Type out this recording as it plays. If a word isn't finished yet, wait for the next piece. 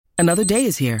Another day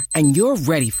is here, and you're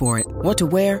ready for it. What to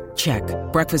wear? Check.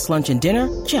 Breakfast, lunch, and dinner?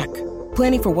 Check.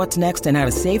 Planning for what's next and how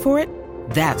to save for it?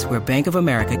 That's where Bank of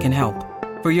America can help.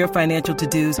 For your financial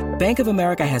to-dos, Bank of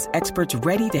America has experts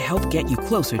ready to help get you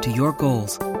closer to your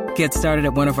goals. Get started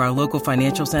at one of our local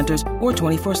financial centers or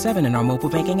 24/7 in our mobile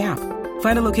banking app.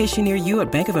 Find a location near you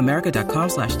at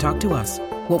bankofamerica.com/talktous.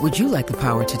 What would you like the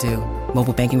power to do?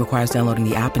 Mobile banking requires downloading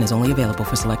the app and is only available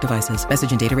for select devices.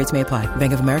 Message and data rates may apply.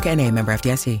 Bank of America N.A., member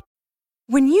FDIC.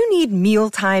 When you need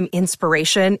mealtime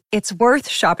inspiration, it's worth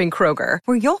shopping Kroger,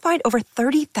 where you'll find over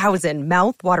 30,000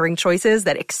 mouth-watering choices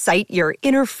that excite your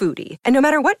inner foodie. And no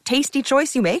matter what tasty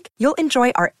choice you make, you'll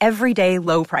enjoy our everyday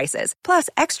low prices, plus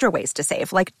extra ways to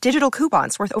save, like digital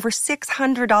coupons worth over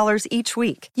 $600 each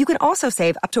week. You can also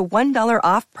save up to $1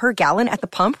 off per gallon at the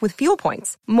pump with fuel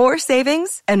points. More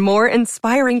savings and more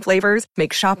inspiring flavors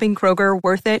make shopping Kroger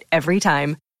worth it every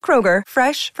time. Kroger,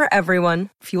 fresh for everyone.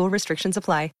 Fuel restrictions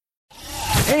apply.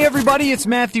 Hey everybody, it's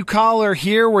Matthew Collar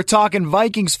here. We're talking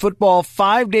Vikings football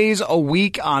 5 days a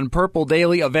week on Purple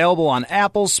Daily, available on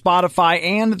Apple, Spotify,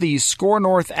 and the Score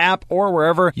North app, or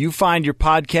wherever you find your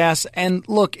podcasts. And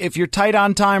look, if you're tight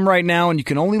on time right now and you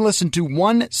can only listen to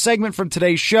one segment from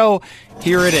today's show,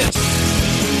 here it is.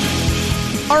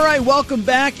 All right, welcome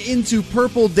back into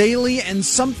Purple Daily, and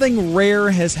something rare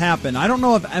has happened. I don't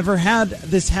know if I've ever had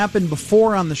this happen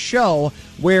before on the show,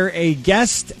 where a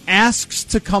guest asks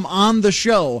to come on the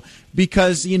show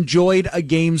because he enjoyed a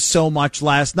game so much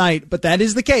last night. But that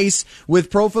is the case with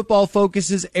Pro Football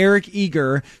Focus's Eric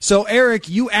Eager. So, Eric,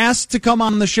 you asked to come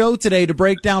on the show today to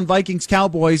break down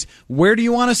Vikings-Cowboys. Where do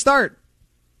you want to start?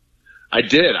 I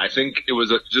did. I think it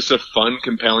was just a fun,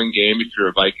 compelling game. If you're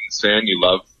a Vikings fan, you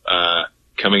love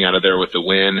coming out of there with a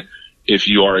win. If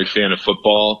you are a fan of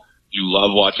football, you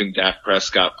love watching Dak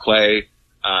Prescott play.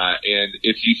 And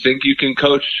if you think you can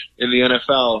coach in the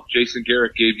NFL, Jason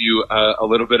Garrett gave you a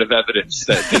little bit of evidence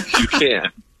that you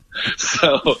can.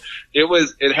 So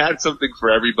it had something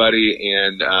for everybody,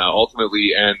 and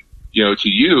ultimately, and to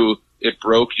you, it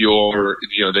broke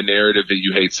the narrative that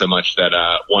you hate so much, that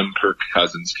one Kirk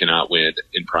Cousins cannot win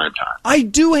in prime time. I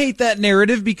do hate that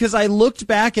narrative because I looked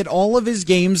back at all of his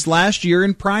games last year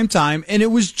in prime time, and it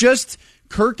was just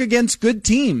Kirk against good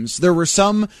teams. There were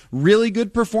some really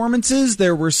good performances.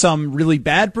 There were some really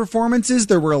bad performances.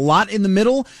 There were a lot in the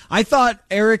middle. I thought,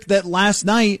 Eric, that last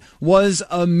night was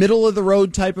a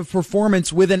middle-of-the-road type of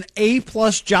performance with an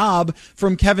A-plus job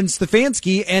from Kevin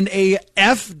Stefanski and a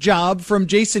F job from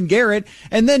Jason Garrett.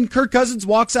 And then Kirk Cousins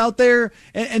walks out there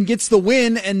and gets the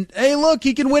win. And, hey, look,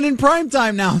 he can win in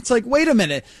primetime now. It's like, wait a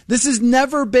minute. This has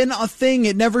never been a thing.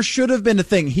 It never should have been a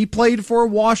thing. He played for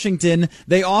Washington.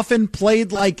 They often played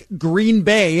like Green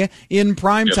Bay in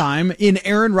primetime, in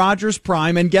Aaron Rodgers'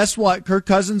 prime, and guess what? Kirk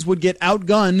Cousins would get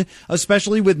outgunned,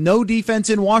 especially with no defense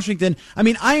in Washington. I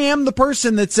mean, I am the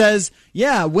person that says,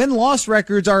 yeah, win-loss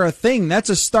records are a thing.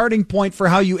 That's a starting point for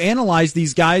how you analyze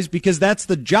these guys, because that's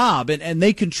the job, and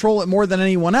they control it more than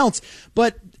anyone else.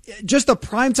 But just a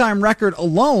primetime record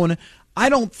alone, I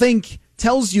don't think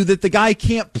tells you that the guy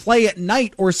can't play at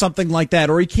night or something like that,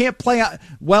 or he can't play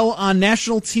well on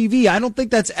national TV. I don't think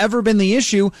that's ever been the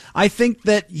issue. I think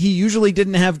that he usually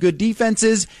didn't have good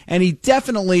defenses, and he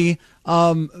definitely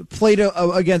played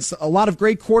against a lot of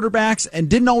great quarterbacks and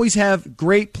didn't always have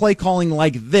great play calling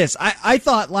like this. I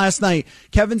thought last night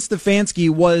Kevin Stefanski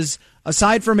was,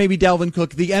 aside from maybe Dalvin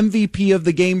Cook, the MVP of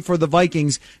the game for the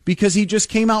Vikings, because he just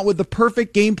came out with the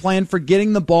perfect game plan for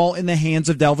getting the ball in the hands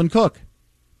of Dalvin Cook.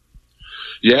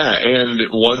 Yeah, and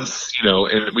once,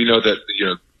 and we know that,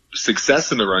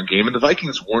 success in the run game, and the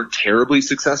Vikings weren't terribly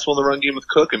successful in the run game with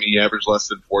Cook. I mean, he averaged less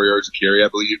than 4 yards a carry, I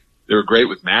believe. They were great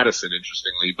with Madison,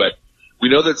 interestingly, but we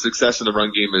know that success in the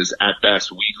run game is at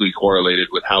best weakly correlated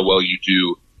with how well you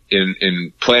do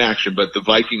in play action, but the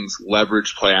Vikings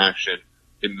leveraged play action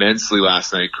immensely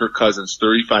last night. Kirk Cousins,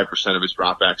 35% of his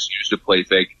dropbacks used a play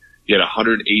fake. He had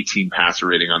 118 passer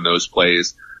rating on those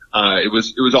plays. It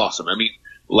was awesome. I mean,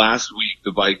 last week,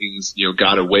 the Vikings,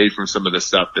 got away from some of the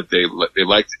stuff that they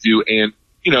like to do. And,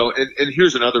 and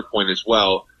here's another point as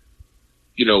well.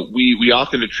 We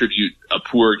often attribute a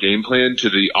poor game plan to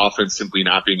the offense simply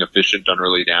not being efficient on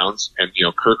early downs. And,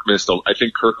 Kirk I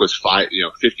think Kirk was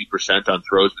 50% on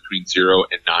throws between 0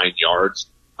 and 9 yards,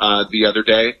 the other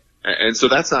day. And so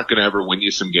that's not going to ever win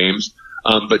you some games.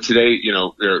 But today,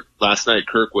 last night,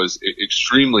 Kirk was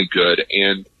extremely good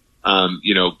and,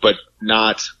 but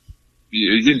not,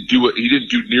 he didn't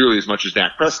do nearly as much as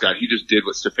Dak Prescott. He just did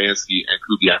what Stefanski and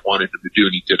Kubiak wanted him to do,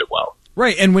 and he did it well.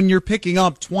 Right, and when you're picking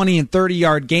up 20 and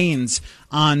 30-yard gains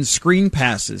on screen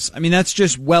passes, I mean, that's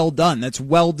just well done. That's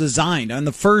well designed. On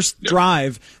the first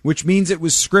drive, which means it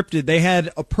was scripted, they had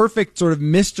a perfect sort of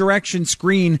misdirection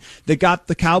screen that got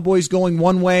the Cowboys going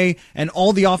one way and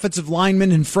all the offensive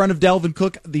linemen in front of Dalvin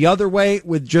Cook the other way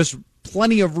with just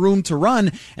plenty of room to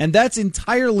run, and that's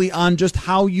entirely on just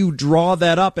how you draw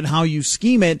that up and how you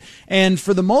scheme it. And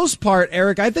for the most part,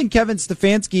 Eric, I think Kevin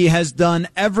Stefanski has done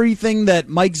everything that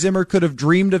Mike Zimmer could have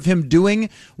dreamed of him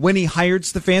doing when he hired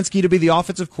Stefanski to be the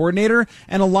offensive coordinator,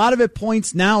 and a lot of it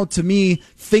points now to me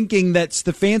thinking that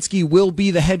Stefanski will be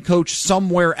the head coach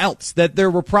somewhere else, that there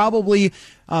were probably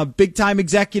big-time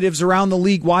executives around the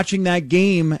league watching that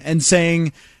game and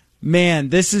saying, man,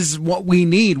 this is what we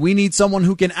need. We need someone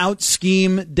who can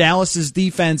out-scheme Dallas's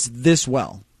defense this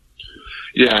well.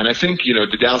 Yeah, and I think,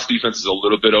 the Dallas defense is a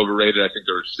little bit overrated. I think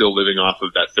they're still living off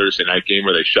of that Thursday night game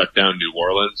where they shut down New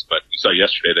Orleans, but we saw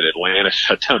yesterday that Atlanta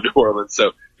shut down New Orleans,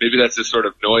 so maybe that's just sort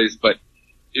of noise. But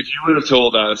if you would have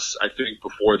told us, I think,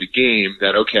 before the game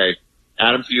that, okay,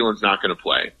 Adam Thielen's not going to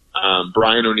play.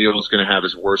 Brian O'Neill is going to have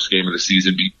his worst game of the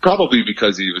season, probably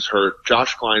because he was hurt.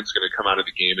 Josh Klein's going to come out of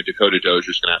the game, and Dakota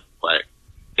Dozier's going to have to play.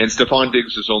 And Stephon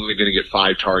Diggs is only going to get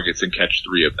 5 targets and catch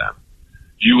 3 of them.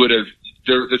 You would have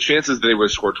the chances that they would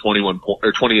have scored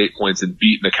 28 points and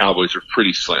beaten the Cowboys are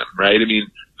pretty slim, right? I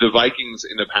mean, the Vikings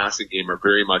in the passing game are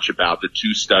very much about the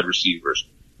 2 stud receivers.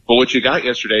 But what you got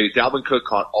yesterday, Dalvin Cook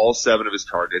caught all 7 of his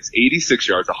targets, 86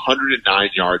 yards, 109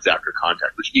 yards after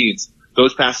contact, which means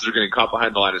those passes are getting caught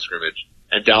behind the line of scrimmage,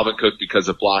 and Dalvin Cook, because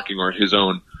of blocking or his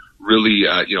own really,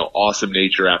 awesome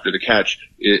nature after the catch,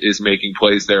 is making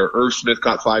plays there. Irv Smith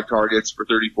caught 5 targets for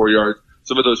 34 yards.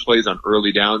 Some of those plays on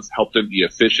early downs helped him be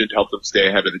efficient, helped him stay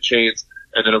ahead of the chains.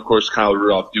 And then, of course, Kyle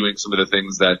Rudolph doing some of the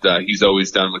things that he's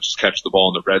always done, which is catch the ball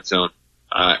in the red zone.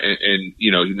 And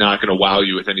he's not going to wow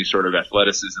you with any sort of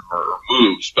athleticism or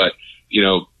moves, but,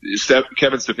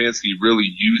 Kevin Stefanski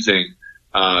really using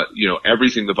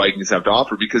everything the Vikings have to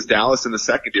offer, because Dallas in the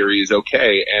secondary is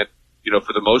okay. And,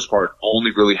 for the most part,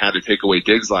 only really had to take away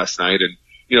Diggs last night. And,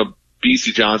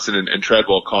 BC Johnson and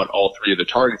Treadwell caught all 3 of the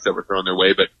targets that were thrown their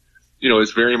way. But,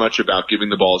 it's very much about giving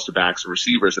the balls to backs and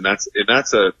receivers. And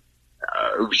that's a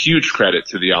huge credit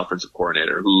to the offensive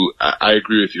coordinator, who I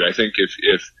agree with you. I think if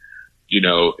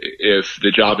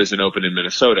the job isn't open in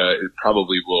Minnesota, it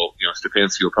probably will,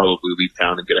 Stefanski will probably leave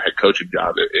town and get a head coaching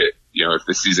job if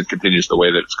the season continues the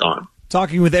way that it's gone.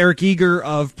 Talking with Eric Eager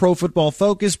of Pro Football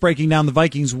Focus, breaking down the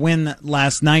Vikings win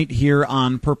last night here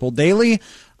on Purple Daily.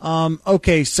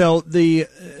 Okay, so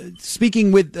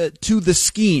speaking to the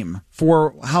scheme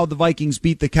for how the Vikings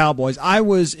beat the Cowboys, I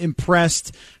was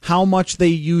impressed how much they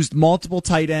used multiple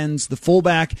tight ends, the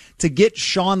fullback, to get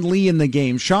Sean Lee in the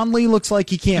game. Sean Lee looks like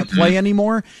he can't play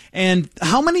anymore. And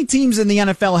how many teams in the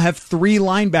NFL have 3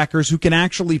 linebackers who can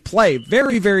actually play?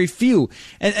 Very, very few.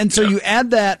 And so you add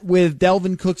that with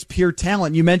Dalvin Cook's pure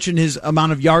talent. You mentioned his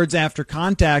amount of yards after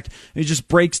contact. He just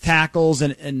breaks tackles,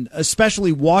 and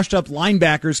especially washed up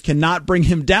linebackers cannot bring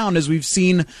him down, as we've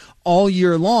seen all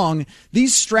year long.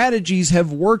 These strategies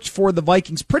have worked for the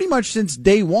Vikings pretty much since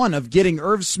day one of getting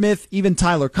Irv Smith, even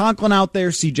Tyler Conklin out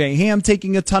there, C.J. Ham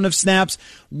taking a ton of snaps.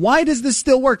 Why does this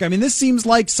still work? I mean, this seems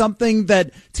like something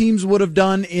that teams would have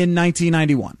done in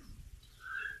 1991.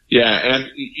 Yeah, and,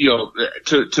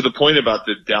 to the point about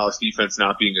the Dallas defense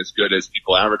not being as good as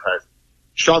people advertise,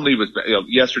 Sean Lee was,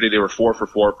 yesterday they were 4 for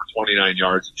 4 for 29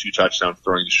 yards and 2 touchdowns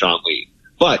throwing to Sean Lee.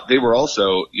 But they were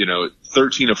also,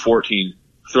 13 of 14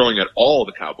 throwing at all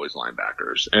the Cowboys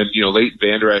linebackers. And, Leighton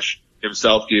Vander Esch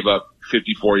himself gave up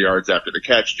 54 yards after the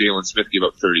catch. Jalen Smith gave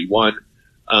up 31.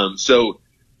 So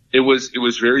it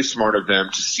was very smart of them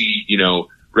to see,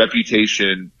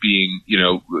 reputation being,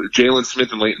 Jalen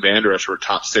Smith and Leighton Vander Esch were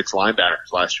top 6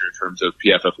 linebackers last year in terms of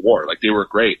PFF WAR. Like, they were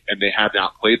great, and they have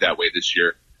not played that way this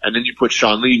year. And then you put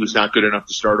Sean Lee, who's not good enough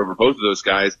to start over both of those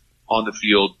guys, on the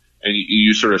field, and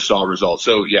you sort of saw results.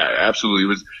 So yeah, absolutely. It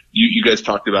was, you guys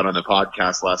talked about on the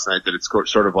podcast last night that it's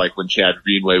sort of like when Chad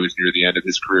Greenway was near the end of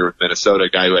his career with Minnesota, a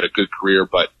guy who had a good career,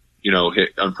 but,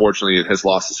 unfortunately has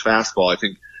lost his fastball. I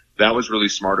think that was really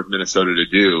smart of Minnesota to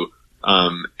do.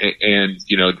 And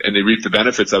they reaped the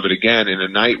benefits of it again in a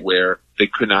night where they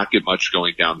could not get much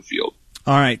going down the field.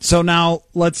 All right. So now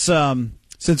let's,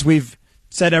 since we've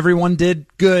said everyone did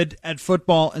good at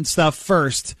football and stuff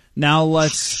first, now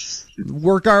let's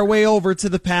work our way over to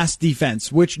the pass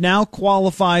defense, which now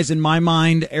qualifies in my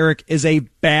mind, Eric, as a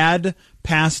bad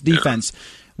pass defense. Yeah.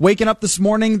 Waking up this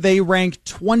morning, they rank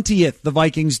 20th, the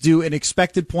Vikings do, in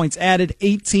expected points added,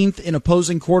 18th in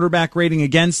opposing quarterback rating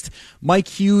against. Mike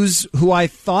Hughes, who I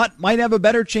thought might have a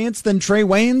better chance than Trey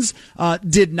Waynes,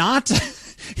 did not.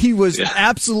 He was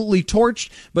absolutely torched,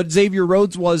 but Xavier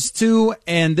Rhodes was too,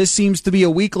 and this seems to be a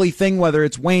weekly thing, whether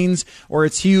it's Waynes or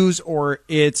it's Hughes or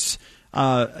it's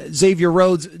Xavier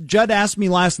Rhodes. Judd asked me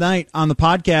last night on the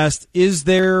podcast, is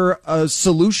there a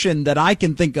solution that I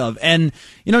can think of? And,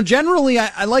 generally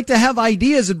I like to have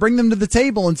ideas and bring them to the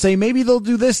table and say, maybe they'll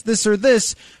do this, this, or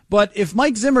this. But if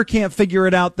Mike Zimmer can't figure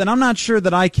it out, then I'm not sure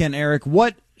that I can, Eric.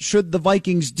 What should the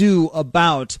Vikings do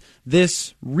about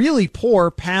this really poor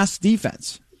pass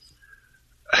defense?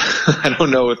 I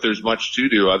don't know if there's much to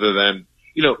do other than,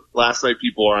 last night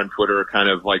people are on Twitter kind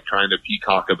of like trying to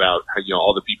peacock about,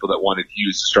 all the people that wanted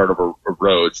Hughes to start over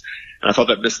Rhodes. And I thought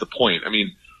that missed the point. I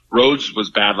mean, Rhodes was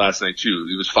bad last night too.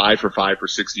 He was 5 for 5 for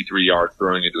 63 yards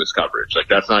throwing into his coverage. Like,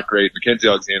 that's not great. Mackenzie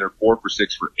Alexander, 4 for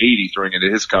 6 for 80 throwing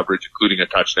into his coverage, including a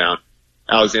touchdown.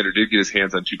 Alexander did get his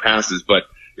hands on 2 passes, but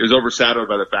it was overshadowed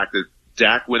by the fact that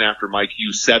Dak went after Mike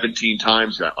Hughes 17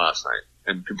 times that last night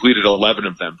and completed 11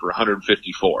 of them for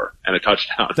 154 and a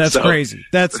touchdown. That's crazy.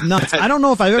 That's nuts. I don't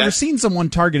know if I've ever seen someone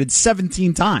targeted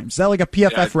 17 times. Is that like a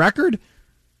PFF record?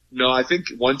 No, I think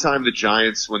one time the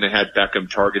Giants, when they had Beckham,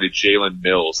 targeted Jalen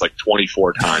Mills like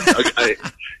 24 times.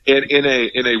 in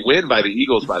a win by the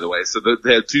Eagles, by the way. So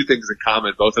they had 2 things in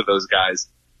common. Both of those guys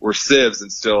were civs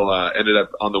and still ended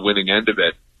up on the winning end of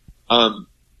it.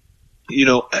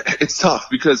 It's tough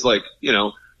because,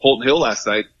 Holton Hill last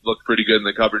night looked pretty good in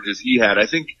the coverages he had. I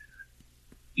think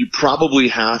you probably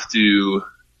have to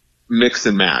mix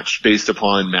and match based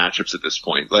upon matchups at this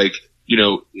point.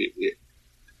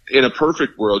 In a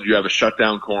perfect world, you have a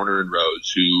shutdown corner in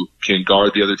Rhodes who can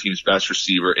guard the other team's best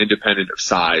receiver, independent of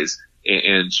size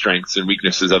and strengths and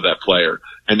weaknesses of that player.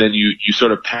 And then you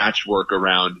sort of patchwork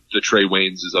around the Trey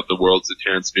Wayneses of the world, the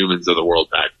Terrence Newmans of the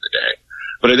world back in the day.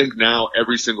 But I think now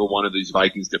every single one of these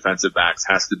Vikings defensive backs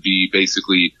has to be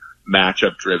basically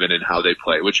matchup driven in how they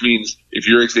play, which means if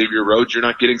you're Xavier Rhodes, you're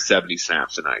not getting 70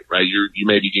 snaps tonight, right? You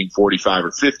may be getting 45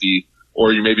 or 50,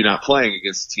 or you maybe not playing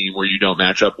against a team where you don't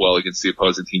match up well against the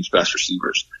opposing team's best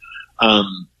receivers.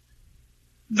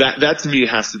 That to me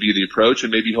has to be the approach,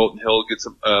 and maybe Holton Hill gets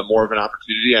more of an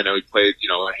opportunity. I know he played,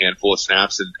 a handful of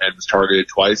snaps and was targeted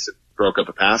twice and broke up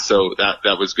a pass, so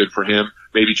that was good for him.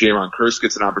 Maybe Jaron Kearse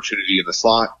gets an opportunity in the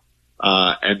slot,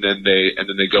 and then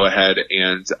they go ahead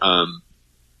and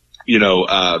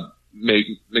make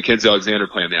Mackenzie Alexander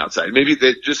play on the outside. Maybe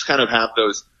they just kind of have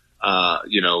those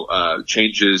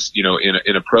changes,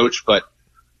 in approach. But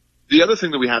the other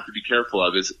thing that we have to be careful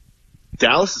of is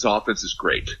Dallas's offense is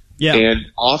great. Yeah. And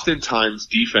oftentimes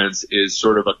defense is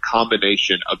sort of a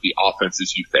combination of the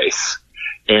offenses you face.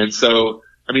 And so,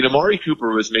 Amari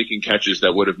Cooper was making catches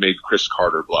that would have made Chris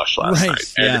Carter blush last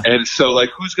night. And so,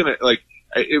 who's going to,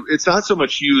 it's not so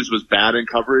much Hughes was bad in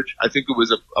coverage. I think it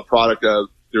was a product of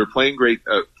they were playing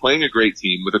a great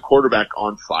team with a quarterback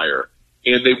on fire,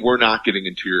 and they were not getting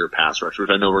interior pass rush, which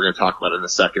I know we're going to talk about in a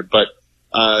second. But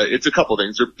it's a couple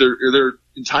things. Their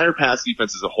entire pass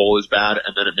defense as a whole is bad,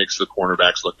 and then it makes the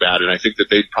cornerbacks look bad. And I think that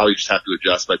they probably just have to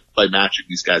adjust by matching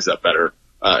these guys up better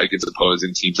against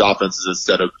opposing teams' offenses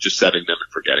instead of just setting them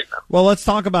and forgetting them. Well, let's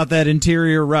talk about that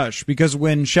interior rush, because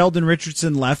when Sheldon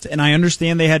Richardson left, and I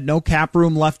understand they had no cap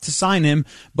room left to sign him,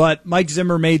 but Mike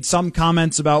Zimmer made some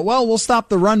comments about, we'll stop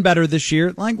the run better this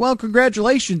year.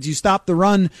 Congratulations, you stopped the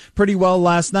run pretty well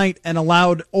last night and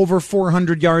allowed over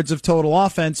 400 yards of total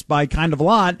offense by kind of a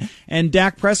lot, and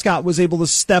Dak Prescott was able to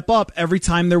step up every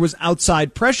time there was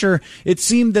outside pressure. It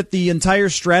seemed that the entire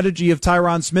strategy of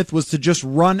Tyron Smith was to just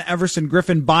run Everson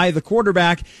Griffin by the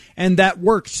quarterback, and that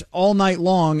worked all night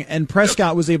long, and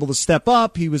Prescott was able to step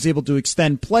up. He was able to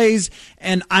extend plays,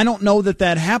 and I don't know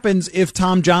that happens if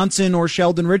Tom Johnson or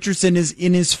Sheldon Richardson is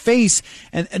in his face,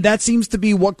 and that seems to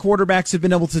be what quarterbacks have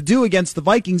been able to do against the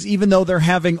Vikings, even though they're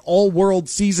having all-world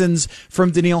seasons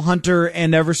from Danielle Hunter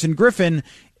and Everson Griffin.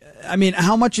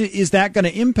 How much is that going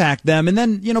to impact them? And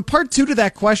then, part 2 to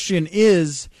that question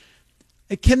is,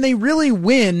 can they really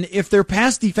win if their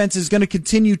pass defense is going to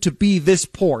continue to be this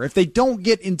poor? If they don't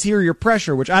get interior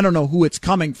pressure, which I don't know who it's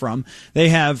coming from. They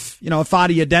have,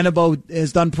 Fadi Adenabo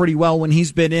has done pretty well when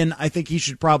he's been in. I think he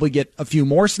should probably get a few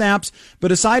more snaps.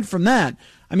 But aside from that,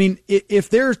 if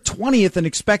they're 20th in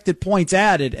expected points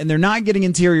added and they're not getting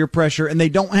interior pressure and they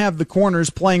don't have the corners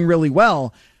playing really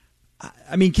well,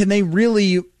 can they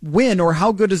really win, or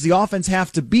how good does the offense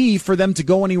have to be for them to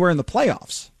go anywhere in the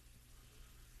playoffs?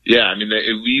 Yeah,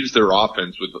 it leaves their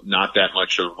offense with not that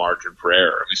much of a margin for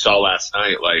error. We saw last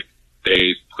night,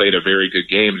 they played a very good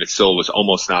game, and it still was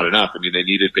almost not enough. They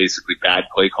needed basically bad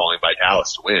play calling by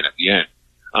Dallas to win at the end.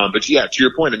 But yeah, to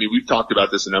your point, we've talked about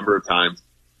this a number of times.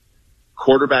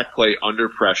 Quarterback play under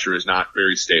pressure is not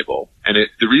very stable. And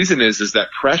the reason is that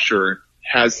pressure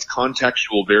has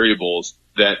contextual variables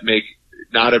that make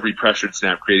not every pressured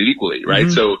snap created equally, right?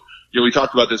 Mm-hmm. So, we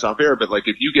talked about this off air, but like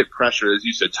if you get pressure, as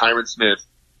you said, Tyron Smith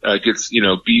gets,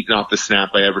 beaten off the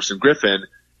snap by Everson Griffin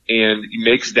and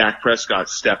makes Dak Prescott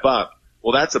step up.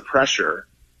 Well, that's a pressure.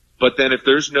 But then if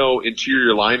there's no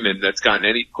interior lineman that's gotten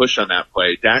any push on that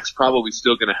play, Dak's probably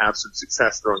still going to have some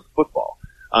success throwing the football.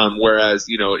 Whereas,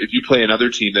 if you play another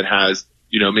team that has,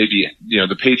 maybe,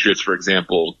 the Patriots, for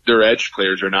example, their edge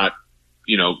players are not,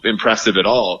 impressive at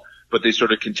all, but they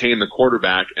sort of contain the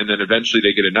quarterback, and then eventually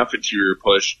they get enough interior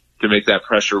push to make that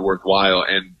pressure worthwhile,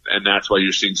 and that's why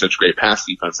you're seeing such great pass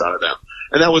defense out of them.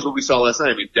 And that was what we saw last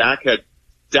night. I mean,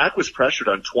 Dak was pressured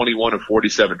on 21 of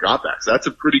 47 dropbacks. That's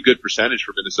a pretty good percentage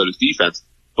for Minnesota's defense.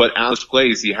 But out of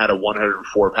plays, he had a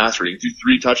 104 pass rating, threw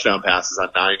 3 touchdown passes on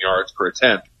 9 yards per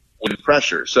attempt when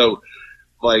pressure. So,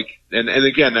 and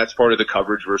again, that's part of the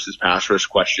coverage versus pass rush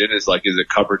question is it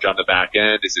coverage on the back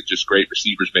end? Is it just great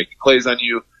receivers making plays on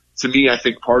you? To me, I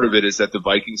think part of it is that the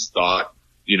Vikings thought,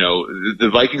 the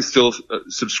Vikings still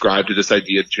subscribe to this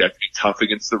idea that you have to be tough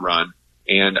against the run.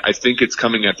 And I think it's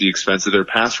coming at the expense of their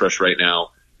pass rush right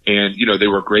now. And, they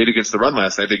were great against the run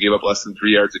last night. They gave up less than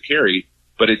 3 yards a carry,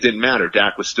 but it didn't matter.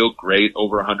 Dak was still great,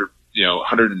 over 100,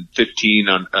 115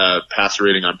 on, passer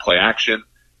rating on play action.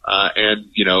 And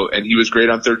he was great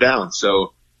on third down.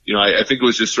 So, I think it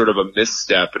was just sort of a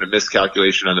misstep and a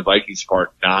miscalculation on the Vikings'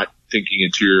 part, not thinking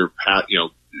interior,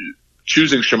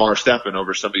 choosing Shamar Stephen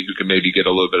over somebody who can maybe get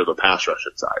a little bit of a pass rush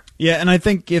inside. Yeah, and I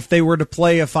think if they were to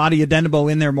play Fadi Odenigbo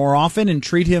in there more often and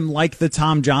treat him like the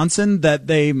Tom Johnson, that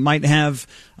they might have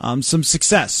some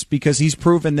success because he's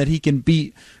proven that he can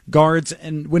beat guards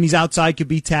and when he's outside could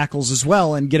beat tackles as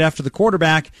well and get after the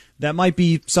quarterback. That might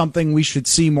be something we should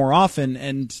see more often.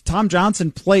 And Tom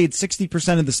Johnson played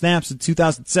 60% of the snaps in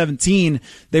 2017.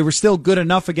 They were still good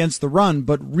enough against the run,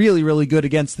 but really, really good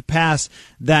against the pass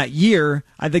that year.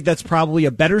 I think that's probably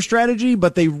a better strategy,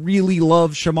 but they really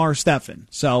love Shamar Stephen.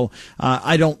 So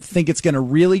I don't think it's going to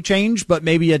really change, but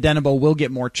maybe Odenigbo will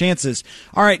get more chances.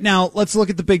 All right, now let's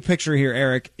look at the big picture here,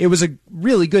 Eric. It was a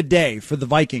really good day for the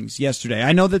Vikings yesterday.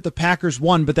 I know that the Packers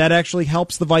won, but that actually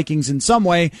helps the Vikings in some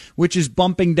way, which is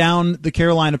bumping down the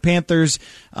Carolina Panthers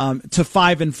to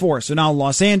 5-4. So now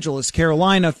Los Angeles,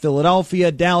 Carolina,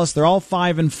 Philadelphia, Dallas, they're all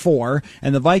 5-4,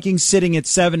 and the Vikings sitting at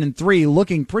 7-3,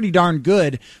 looking pretty darn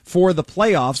good for the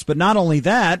playoffs. But not only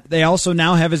that, they also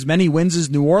now have as many wins as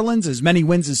New Orleans, as many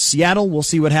wins as Seattle. We'll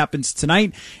see what happens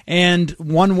tonight, and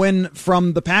one win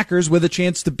from the Packers with a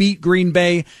chance to beat Green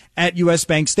Bay at US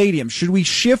Bank Stadium. Should we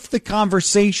shift the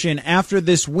conversation after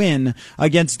this win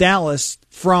against Dallas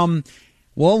from,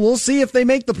 well, we'll see if they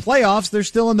make the playoffs, they're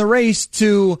still in the race,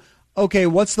 to, okay,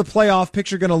 what's the playoff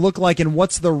picture going to look like and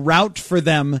what's the route for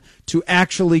them to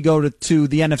actually go to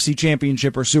the NFC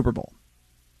Championship or Super Bowl?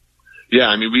 Yeah,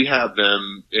 I mean, we have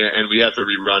them, and we have to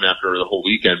rerun after the whole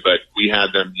weekend, but we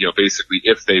had them, basically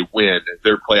if they win,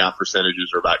 their playoff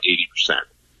percentages are about 80%.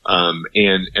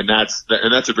 And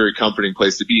that's a very comforting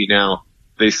place to be. Now,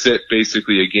 they sit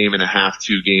basically a game and a half,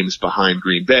 2 games behind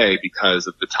Green Bay because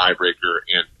of the tiebreaker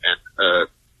and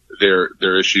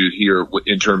their issue here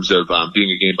in terms of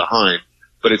being a game behind.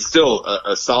 But it's still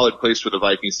a solid place for the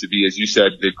Vikings to be. As you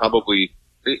said, they probably,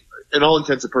 in all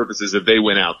intents and purposes, if they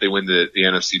win out, they win the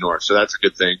NFC North. So that's a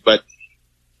good thing. But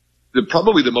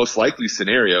probably the most likely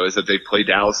scenario is that they play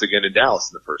Dallas again in Dallas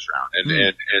in the first round.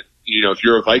 And if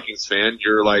you're a Vikings fan,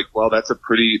 you're like, well, that's a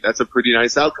pretty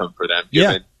nice outcome for them,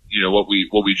 given, what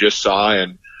we just saw.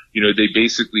 And, they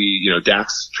basically,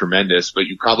 Dak's tremendous, but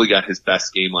you probably got his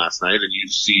best game last night, and you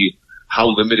see how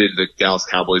limited the Dallas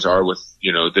Cowboys are with,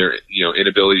 their,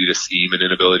 inability to scheme and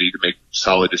inability to make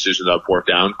solid decisions on fourth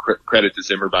down. Credit to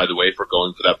Zimmer, by the way, for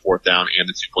going for that fourth down and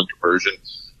the 2-point conversion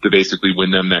to basically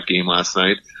win them that game last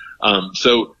night.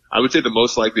 So I would say the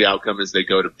most likely outcome is they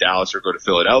go to Dallas or go to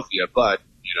Philadelphia. But,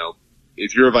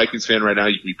 if you're a Vikings fan right now,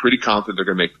 you can be pretty confident they're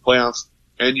going to make the playoffs,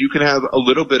 and you can have a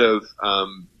little bit of,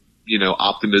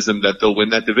 optimism that they'll win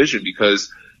that division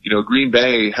because, Green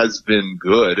Bay has been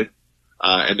good.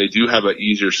 And they do have an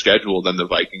easier schedule than the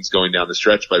Vikings going down the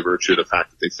stretch by virtue of the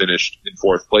fact that they finished in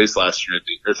third place last year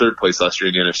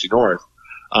in the NFC North.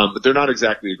 But they're not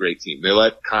exactly a great team. They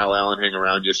let Kyle Allen hang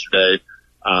around yesterday.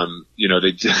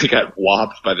 They got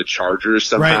whopped by the Chargers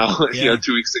somehow, right.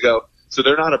 2 weeks ago. So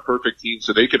they're not a perfect team.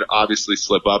 So they could obviously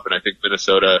slip up. And I think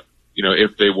Minnesota,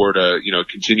 if they were to,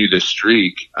 continue this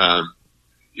streak,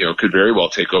 could very well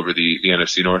take over the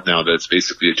NFC North now that it's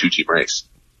basically a 2-team race.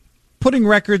 Putting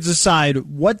records aside,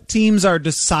 what teams are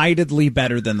decidedly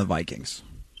better than the Vikings?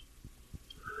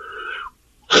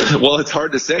 Well, it's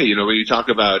hard to say. When you talk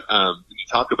about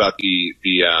the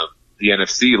the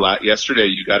NFC. Yesterday,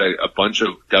 you got a bunch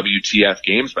of WTF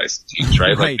games by some teams,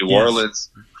 right? Like New Orleans,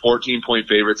 14-point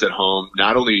favorites at home,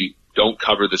 not only don't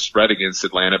cover the spread against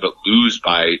Atlanta, but lose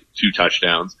by 2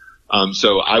 touchdowns.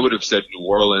 So I would have said New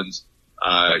Orleans,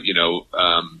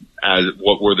 as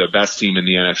what were the best team in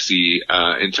the NFC,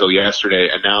 until yesterday.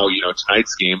 And now,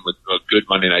 tonight's game with a good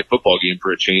Monday Night Football game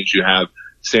for a change, you have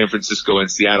San Francisco and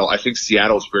Seattle. I think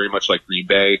Seattle's very much like Green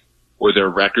Bay, where their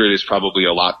record is probably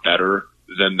a lot better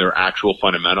than their actual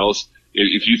fundamentals.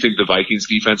 If you think the Vikings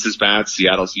defense is bad,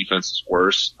 Seattle's defense is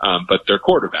worse, but their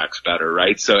quarterback's better,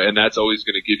 right? So, and that's always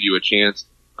going to give you a chance.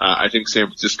 I think San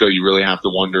Francisco, you really have to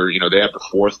wonder, they have the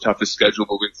 4th toughest schedule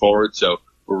moving forward, so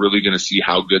we're really going to see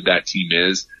how good that team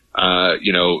is,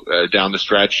 down the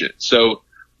stretch. So,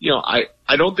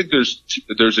 I don't think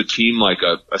there's a team like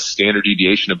a standard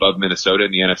deviation above Minnesota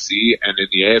in the NFC, and in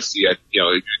the AFC, if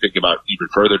you think about even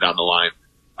further down the line,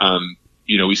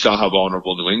 we saw how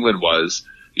vulnerable New England was.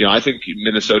 I think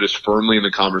Minnesota's firmly in the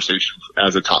conversation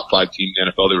as a top 5 team in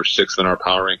the NFL. They were 6th in our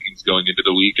power rankings going into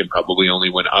the week and probably only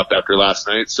went up after last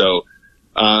night. So,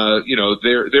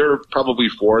 they're probably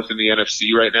 4th in the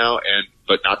NFC right now,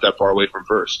 but not that far away from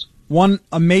 1st. One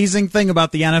amazing thing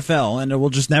about the NFL, and it will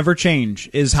just never change,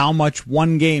 is how much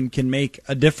one game can make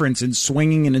a difference in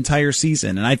swinging an entire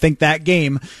season. And I think that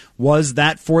game was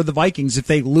that for the Vikings. If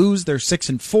they lose, they're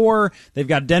 6-4. They've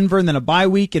got Denver and then a bye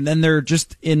week, and then they're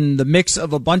just in the mix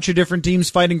of a bunch of different teams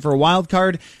fighting for a wild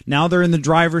card. Now they're in the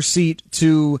driver's seat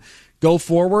to go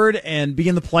forward and be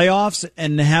in the playoffs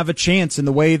and have a chance in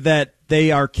the way that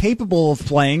they are capable of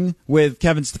playing with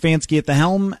Kevin Stefanski at the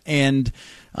helm and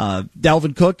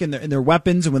Dalvin Cook and their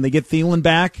weapons, and when they get Thielen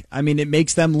back, I mean, it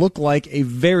makes them look like a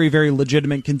very, very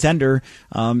legitimate contender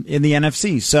in the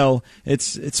NFC. So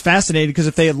it's fascinating, because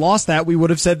if they had lost that, we would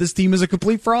have said this team is a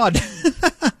complete fraud.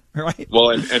 Right?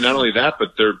 Well, and not only that, but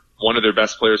one of their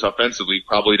best players offensively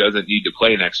probably doesn't need to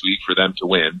play next week for them to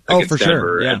win against for Denver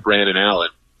sure. Yeah. and Brandon Allen.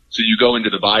 So you go into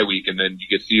the bye week, and then you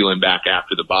get Thielen back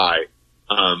after the bye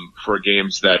for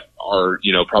games that are,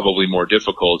 probably more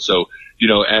difficult. So,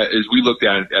 as we looked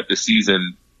at the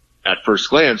season at first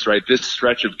glance, right, this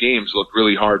stretch of games looked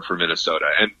really hard for Minnesota.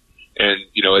 And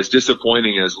as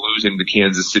disappointing as losing to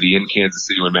Kansas City in Kansas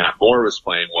City when Matt Moore was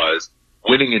playing was,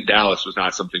 winning in Dallas was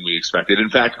not something we expected. In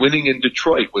fact, winning in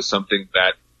Detroit was something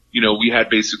that, we had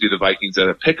basically the Vikings at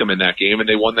a pick 'em in that game, and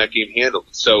they won that game handily.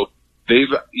 So they've,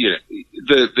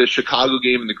 the Chicago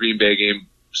game and the Green Bay game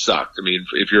sucked. I mean,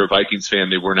 if you're a Vikings fan,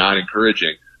 they were not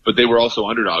encouraging, but they were also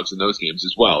underdogs in those games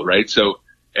as well, right? So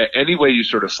any way you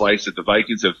sort of slice it, the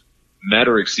Vikings have met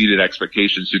or exceeded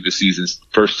expectations through the season's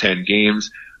first 10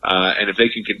 games. And if they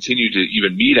can continue to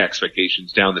even meet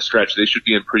expectations down the stretch, they should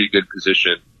be in pretty good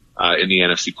position in the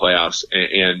NFC playoffs.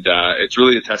 And it's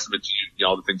really a testament to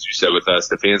all the things you said with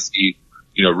Stefanski,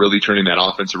 really turning that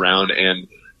offense around. And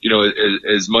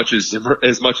as much as Zimmer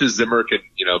can,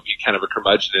 be kind of a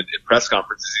curmudgeon in press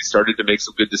conferences, he started to make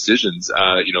some good decisions,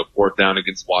 4th down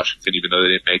against Washington, even though they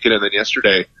didn't make it. And then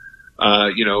yesterday,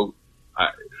 I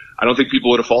don't think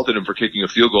people would have faulted him for kicking a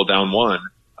field goal down 1.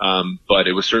 But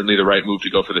it was certainly the right move to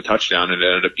go for the touchdown, and it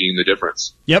ended up being the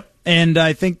difference. Yep. And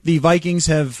I think the Vikings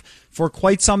have, for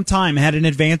quite some time, had an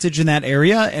advantage in that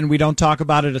area, and we don't talk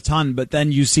about it a ton, but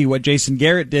then you see what Jason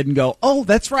Garrett did and go, oh,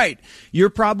 that's right.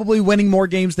 You're probably winning more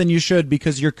games than you should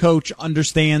because your coach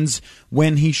understands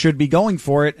when he should be going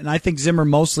for it, and I think Zimmer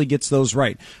mostly gets those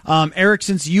right. Eric,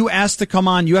 since you asked to come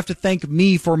on, you have to thank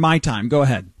me for my time. Go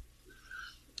ahead.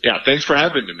 Yeah, thanks for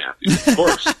having me, Matthew. Of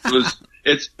course.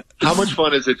 It's how much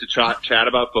fun is it to chat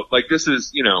about, but like this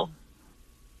is,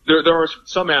 there are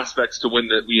some aspects to when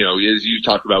as you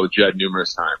talked about with Jed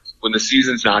numerous times, when the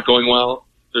season's not going well,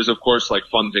 there's of course like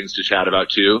fun things to chat about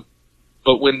too.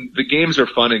 But when the games are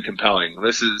fun and compelling,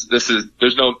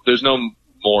 there's no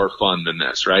more fun than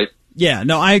this, right? Yeah,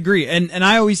 no, I agree. And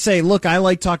I always say, look, I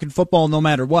like talking football no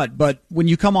matter what, but when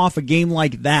you come off a game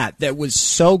like that was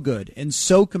so good and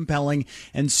so compelling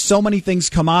and so many things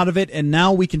come out of it, and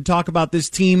now we can talk about this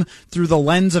team through the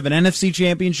lens of an NFC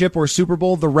championship or Super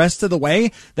Bowl the rest of the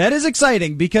way, that is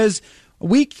exciting, because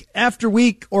week after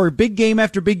week or big game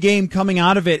after big game coming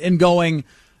out of it and going,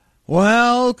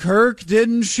 well, Kirk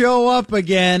didn't show up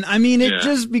again. I mean, it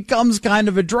just becomes kind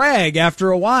of a drag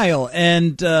after a while.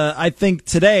 And I think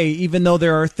today, even though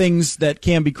there are things that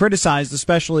can be criticized,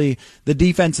 especially the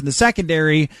defense and the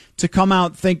secondary, to come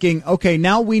out thinking, okay,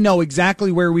 now we know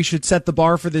exactly where we should set the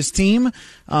bar for this team,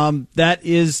 that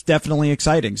is definitely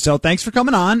exciting. So thanks for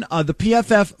coming on. The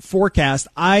PFF forecast,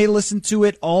 I listen to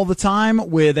it all the time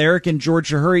with Eric and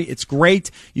George Shahuri. It's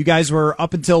great. You guys were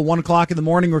up until 1 o'clock in the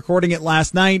morning recording it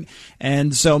last night.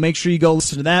 And so make sure you go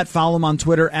listen to that. Follow him on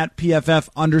Twitter at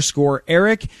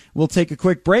PFF_Eric. We'll take a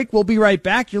quick break. We'll be right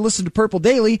back. You're listening to Purple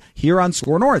Daily here on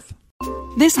Score North.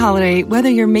 This holiday, whether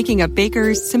you're making a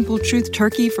Baker's Simple Truth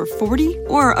turkey for 40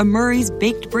 or a Murray's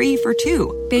Baked Brie for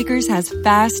 2, Baker's has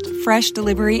fast, fresh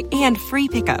delivery and free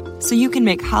pickup, so you can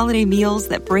make holiday meals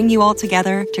that bring you all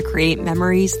together to create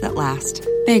memories that last.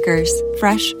 Baker's,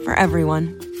 fresh for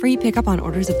everyone. Free pickup on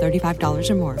orders of $35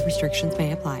 or more. Restrictions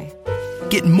may apply.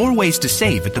 Get more ways to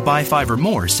save at the Buy 5 or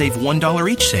More Save $1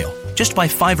 each sale. Just buy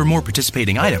 5 or more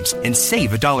participating items and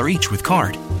save $1 each with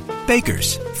card.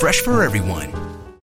 Baker's, fresh for everyone.